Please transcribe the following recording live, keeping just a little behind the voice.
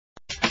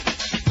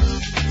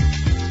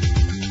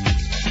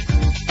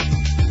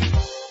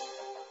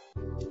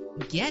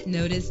Get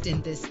noticed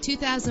in this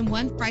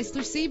 2001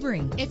 Chrysler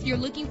Sebring. If you're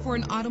looking for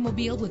an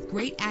automobile with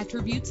great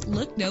attributes,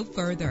 look no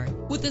further.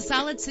 With a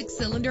solid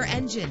 6-cylinder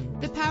engine,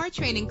 the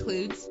powertrain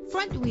includes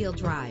front-wheel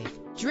drive,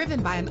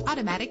 driven by an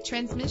automatic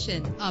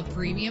transmission. A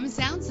premium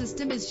sound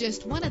system is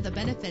just one of the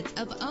benefits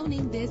of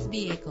owning this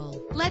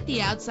vehicle. Let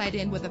the outside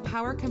in with a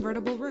power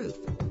convertible roof.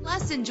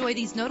 Plus, enjoy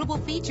these notable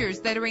features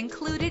that are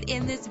included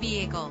in this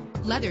vehicle: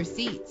 leather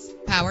seats,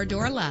 power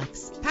door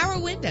locks, power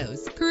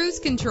windows, cruise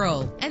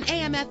control, an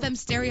AM/FM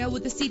stereo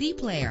with a CD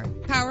player,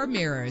 power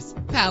mirrors,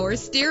 power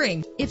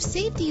steering. If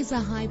safety is a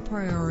high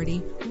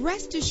priority,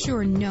 rest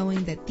assured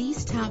knowing that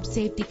these top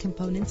safety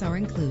components are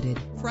included: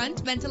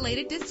 front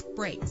ventilated disc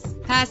brakes,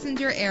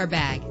 passenger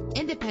airbag,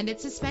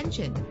 independent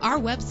suspension. Our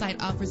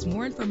website offers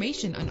more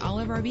information on all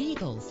of our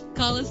vehicles.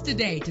 Call us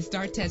today to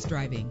start test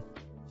driving.